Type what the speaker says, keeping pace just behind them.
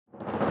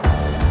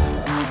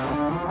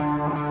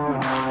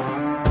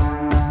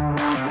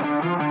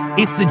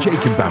It's the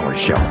Jake and Bauer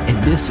Show,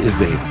 and this is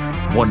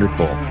a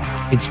wonderful,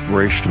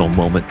 inspirational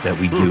moment that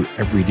we do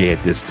every day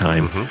at this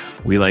time.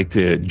 We like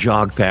to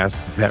jog fast,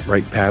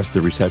 right past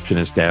the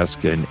receptionist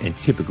desk, and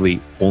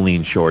typically only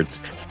in shorts.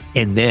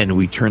 And then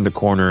we turn the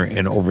corner,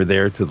 and over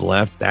there to the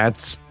left,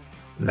 that's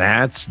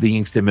the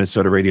Inkster,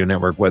 Minnesota Radio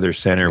Network Weather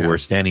Center. Where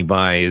standing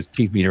by is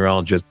Chief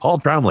Meteorologist Paul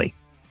Trombley.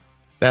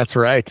 That's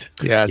right.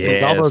 Yeah,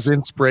 it's all those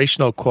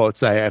inspirational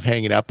quotes I have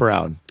hanging up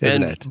around,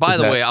 isn't it? By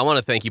the way, I want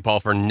to thank you, Paul,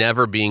 for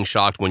never being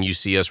shocked when you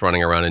see us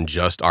running around in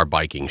just our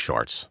biking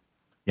shorts.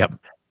 Yep.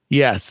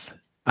 Yes.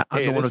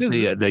 I'm the one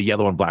with the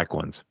yellow and black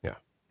ones. Yeah.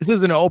 This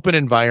is an open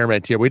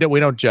environment here. We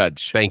don't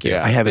judge. Thank you.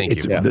 I have Thank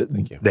you.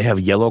 Thank you. They have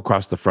yellow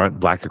across the front,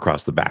 black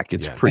across the back.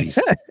 It's pretty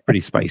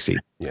spicy.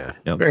 Yeah.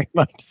 Yep. Very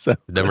much so.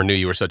 Never knew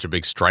you were such a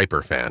big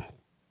Striper fan.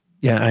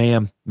 Yeah, I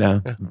am.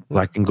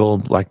 Black and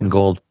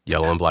gold.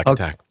 Yellow and black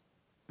attack.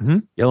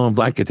 Yellow and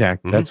black attack.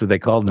 That's what they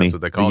called me. That's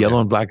what they called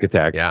yellow and black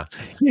attack. Yeah.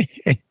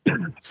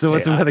 So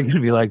what's the weather going to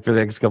be like for the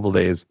next couple of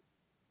days?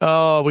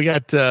 Oh, we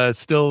got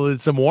still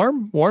some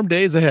warm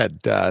days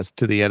ahead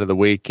to the end of the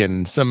week,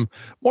 and some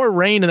more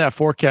rain in that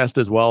forecast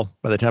as well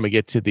by the time we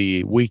get to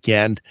the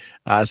weekend.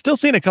 Still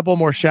seeing a couple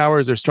more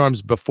showers or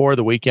storms before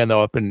the weekend,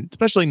 though, up in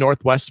especially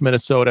northwest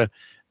Minnesota.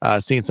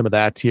 Seeing some of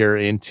that here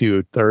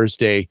into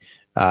Thursday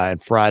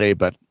and Friday,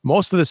 but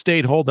most of the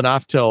state holding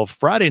off till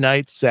Friday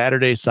night,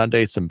 Saturday,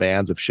 Sunday, some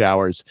bands of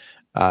showers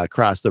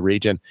across the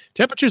region.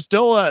 Temperatures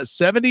still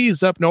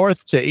 70s up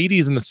north to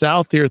 80s in the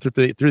south here through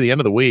the end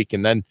of the week,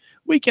 and then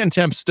weekend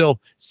temps still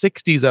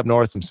 60s up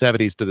north, some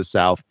 70s to the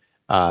south.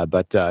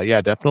 But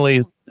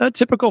definitely a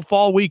typical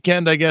fall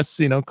weekend, I guess.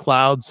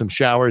 Clouds, some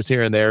showers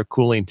here and there,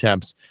 cooling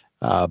temps.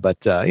 But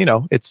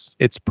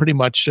it's pretty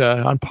much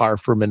on par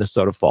for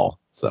Minnesota fall.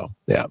 So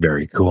yeah,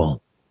 very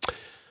cool.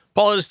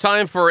 Paul, it is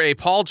time for a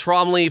Paul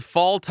Trombley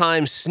fall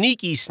time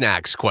sneaky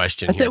snacks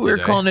question. I thought we were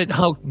calling it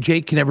how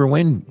Jake can never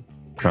win.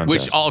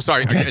 Contest.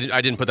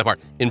 I didn't put that part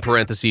in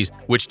parentheses,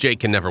 which Jake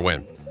can never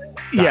win.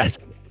 Yes.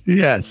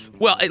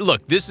 Well,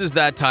 look, this is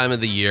that time of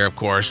the year, of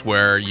course,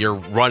 where you're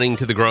running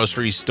to the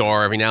grocery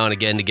store every now and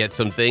again to get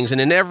some things. And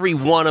in every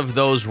one of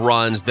those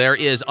runs, there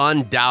is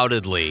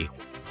undoubtedly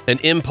an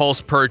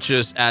impulse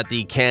purchase at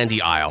the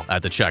candy aisle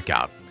at the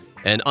checkout.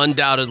 And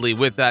undoubtedly,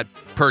 with that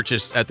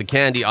purchase at the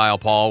candy aisle,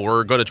 Paul,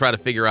 we're going to try to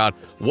figure out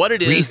what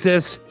it is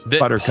Reese's that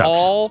Buttercups.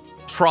 Paul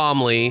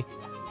Trombley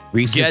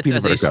Reese's gets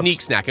as a Buttercups.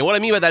 sneak snack. And what I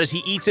mean by that is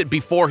he eats it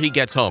before he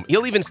gets home.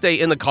 He'll even stay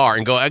in the car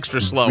and go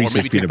extra slow Reese's or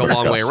maybe take the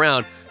long way Buttercups.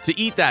 around to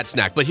eat that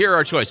snack. But here are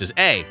our choices.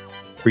 A,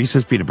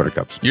 Reese's Peanut Butter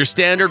Cups. your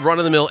standard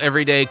run-of-the-mill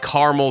everyday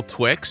caramel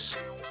Twix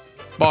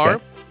bar.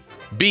 Okay.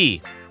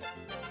 B,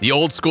 the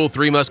old school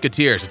Three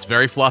Musketeers. It's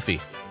very fluffy,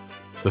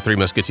 the Three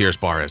Musketeers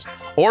bar is.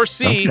 Or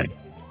C, Okay.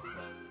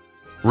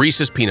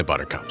 Reese's Peanut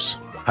Butter Cups.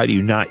 How do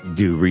you not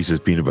do Reese's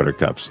Peanut Butter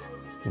Cups?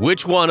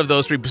 Which one of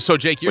those three? So,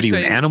 Jake, you're What are you,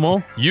 saying an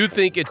animal? you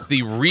think it's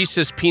the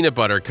Reese's Peanut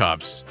Butter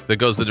Cups that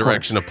goes the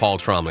direction of Paul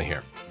Trombley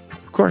here.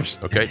 Of course.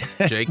 Okay,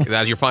 Jake,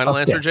 that's your final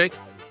answer, Jake?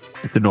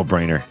 It's a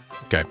no-brainer.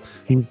 Okay.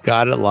 He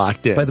got it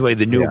locked in. By the way,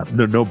 the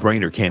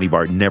no-brainer candy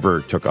bar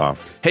never took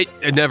off. Hey,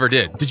 it never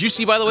did. Did you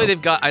see, by the way,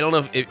 they've got, I don't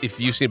know if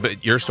you've seen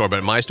but your store, but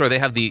at my store, they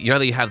have how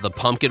they have the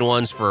pumpkin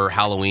ones for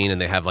Halloween, and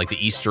they have like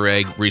the Easter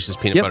egg Reese's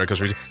Peanut Butter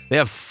Cups. They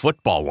have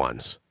football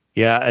ones.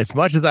 Yeah, as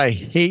much as I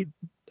hate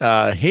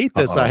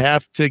this, I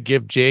have to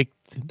give Jake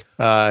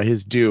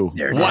his due.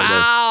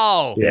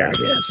 Wow. There it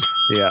is.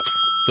 Yeah.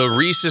 The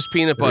Reese's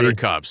Peanut Butter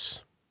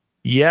Cups.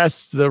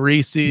 Yes, the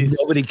Reese's.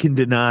 Nobody can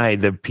deny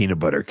the peanut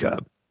butter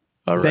cup.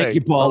 All right. Thank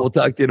you, Paul. We'll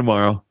talk to you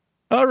tomorrow.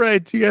 All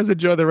right. You guys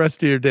enjoy the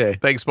rest of your day.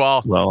 Thanks,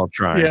 Paul. Well, I'll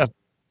try. Yeah.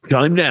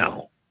 Time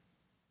now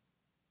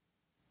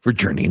for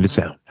Journey into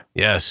Sound.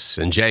 Yes,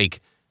 and Jake,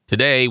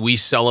 today we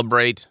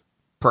celebrate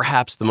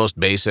perhaps the most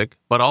basic,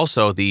 but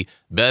also the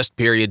best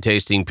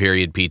period-tasting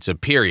period pizza,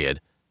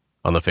 period,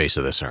 on the face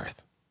of this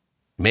earth.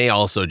 May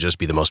also just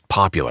be the most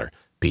popular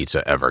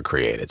pizza ever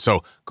created.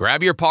 So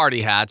grab your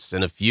party hats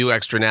and a few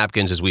extra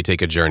napkins as we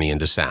take a journey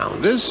into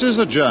sound. This is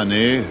a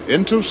journey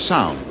into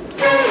sound.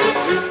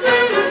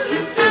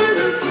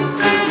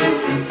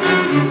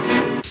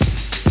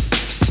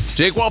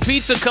 Jake, while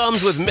pizza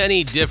comes with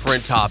many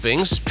different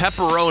toppings,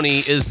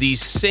 pepperoni is the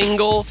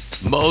single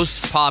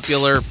most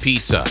popular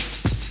pizza.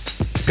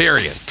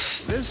 Period.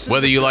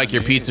 Whether you like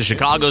your pizza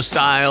Chicago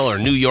style or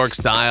New York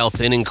style,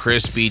 thin and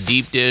crispy,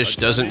 deep dish,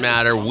 doesn't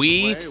matter.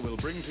 We,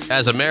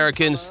 as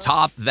Americans,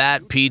 top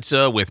that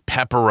pizza with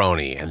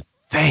pepperoni. And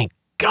thank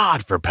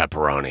God for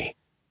pepperoni.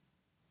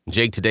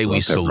 Jake, today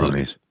we salute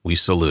it. We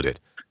salute it.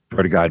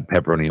 Swear to God,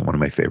 pepperoni is one of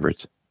my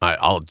favorites.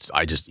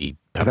 I just eat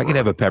pepperoni. If I could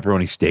have a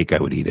pepperoni steak, I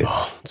would eat it.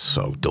 Oh, it's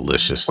so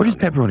delicious. Where does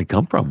pepperoni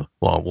come from?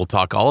 Well, we'll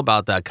talk all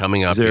about that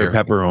coming up Is there here.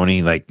 a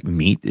pepperoni like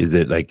meat? Is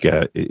it like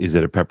is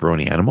it a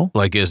pepperoni animal?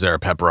 Like, is there a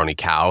pepperoni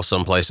cow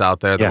someplace out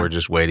there that we're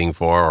just waiting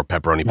for, or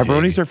pepperoni pig?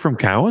 Pepperonis are from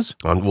cows?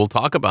 And we'll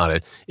talk about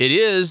it. It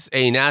is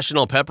a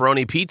National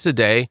Pepperoni Pizza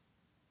Day.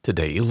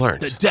 Today you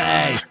learned.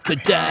 Today you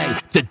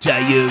learn.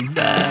 Today you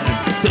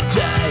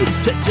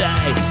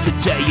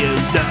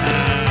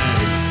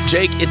learn.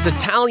 Jake, it's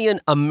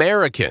Italian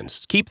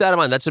Americans. Keep that in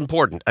mind. That's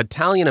important.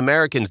 Italian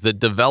Americans that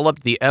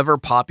developed the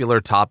ever-popular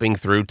topping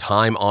through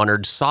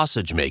time-honored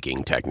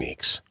sausage-making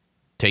techniques.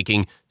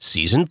 Taking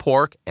seasoned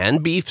pork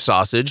and beef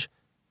sausage,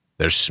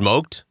 they're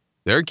smoked,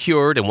 they're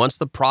cured, and once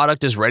the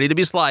product is ready to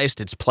be sliced,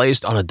 it's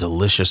placed on a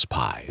delicious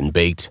pie and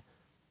baked.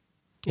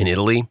 In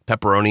Italy,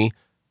 pepperoni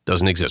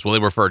doesn't exist. Well, they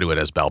refer to it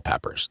as bell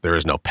peppers. There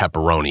is no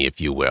pepperoni,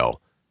 if you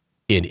will,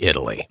 in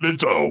Italy.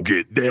 Let's all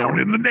get down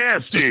in the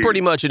nasty. It's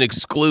pretty much an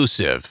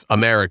exclusive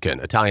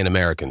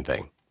Italian-American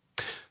thing.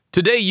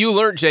 Today, you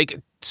learned, Jake,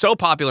 so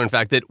popular, in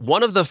fact, that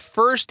one of the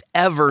first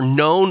ever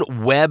known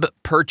web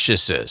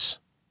purchases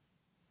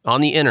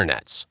on the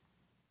internets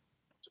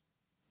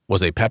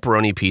was a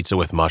pepperoni pizza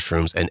with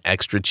mushrooms and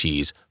extra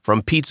cheese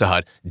from Pizza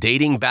Hut,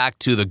 dating back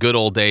to the good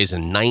old days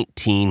in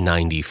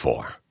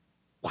 1994.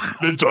 Wow.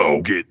 Let's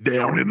all get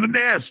down in the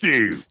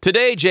nasty.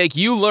 Today, Jake,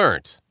 you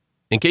learned,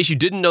 in case you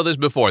didn't know this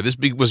before, this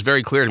was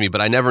very clear to me,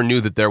 but I never knew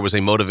that there was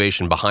a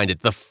motivation behind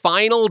it. The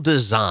final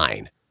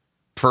design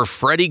for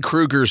Freddy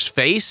Krueger's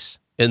face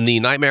in the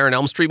Nightmare on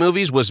Elm Street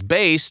movies was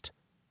based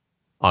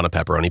on a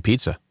pepperoni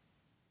pizza.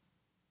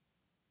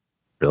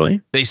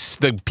 Really?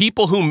 The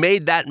people who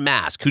made that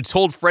mask, who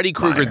told Freddy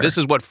Krueger this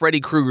is what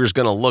Freddy Krueger's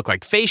going to look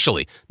like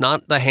facially,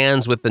 not the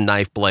hands with the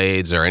knife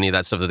blades or any of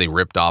that stuff that they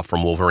ripped off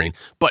from Wolverine,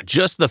 but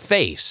just the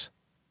face,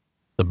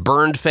 the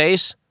burned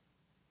face,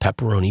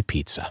 pepperoni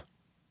pizza.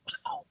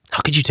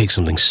 How could you take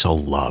something so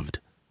loved,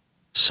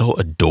 so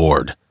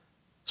adored,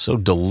 so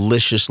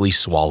deliciously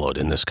swallowed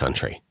in this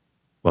country?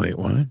 Wait,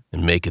 what?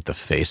 And make it the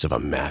face of a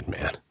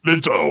madman.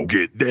 Let's all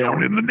get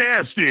down in the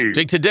nasty.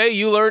 Jake, today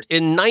you learned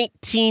in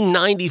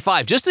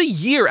 1995, just a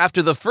year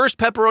after the first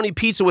pepperoni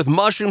pizza with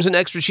mushrooms and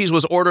extra cheese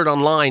was ordered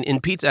online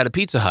at a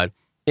Pizza Hut,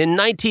 in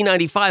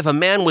 1995, a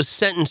man was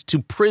sentenced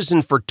to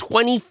prison for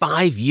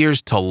 25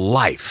 years to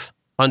life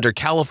under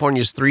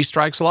California's 3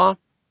 strikes law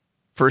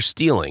for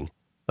stealing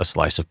a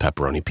slice of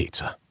pepperoni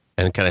pizza.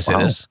 And can I say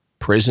this?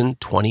 Prison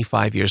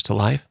 25 years to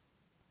life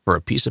for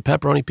a piece of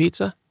pepperoni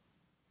pizza?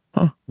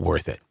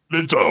 Worth it.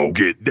 Let's all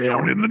get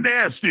down in the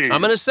nasty.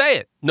 I'm going to say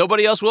it.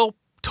 Nobody else will.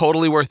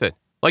 Totally worth it.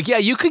 Like, yeah,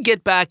 you could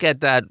get back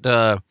at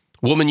that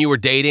woman you were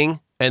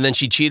dating, and then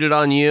she cheated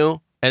on you,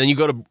 and then you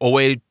go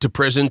away to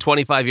prison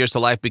 25 years to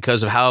life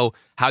because of how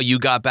you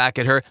got back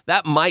at her.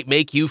 That might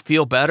make you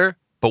feel better,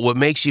 but what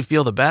makes you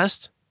feel the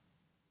best?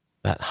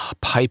 That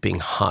piping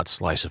hot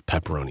slice of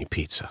pepperoni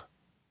pizza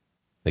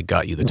that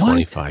got you the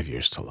 25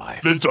 years to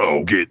life. Let's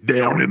all get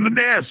down in the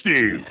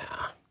nasty.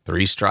 Yeah.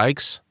 3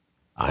 strikes,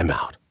 I'm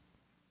out.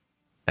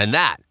 And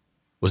that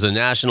was a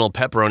National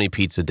Pepperoni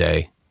Pizza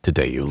Day.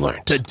 Today you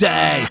learned.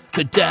 Today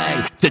you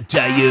learned.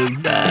 Today you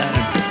learned.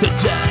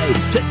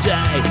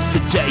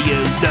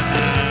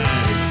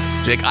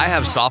 Jake, I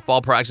have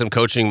softball practice. I'm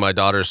coaching my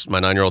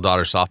 9-year-old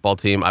daughter's softball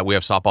team. We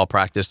have softball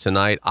practice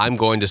tonight. I'm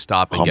going to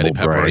stop and get a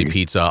pepperoni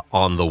pizza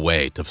on the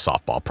way to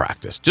softball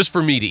practice, just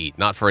for me to eat,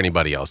 not for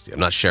anybody else. I'm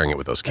not sharing it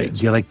with those kids.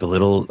 Do you like the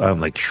little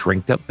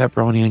shrinked up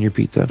pepperoni on your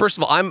pizza? First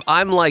of all,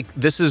 I'm like,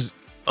 this is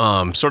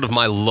sort of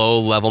my low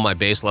level, my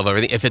base level,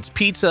 everything. If it's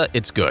pizza,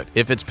 it's good.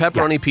 If it's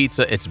pepperoni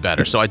pizza, it's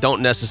better. So I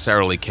don't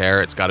necessarily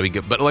care. It's got to be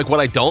good. But like what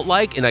I don't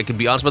like, and I can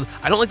be honest with,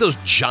 I don't like those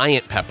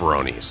giant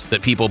pepperonis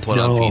that people put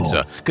on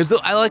pizza. Because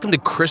I like them to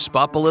crisp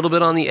up a little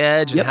bit on the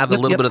edge and have a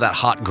little bit of that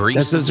hot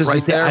grease that's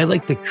right there. I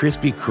like the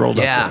crispy curled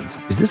up ones.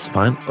 Is this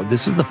fun? Oh,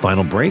 this is the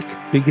final break?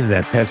 Speaking of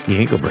that pesky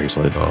ankle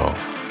bracelet. Oh,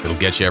 it'll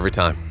get you every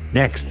time.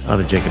 Next on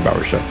the Jake and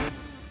Bauer Show.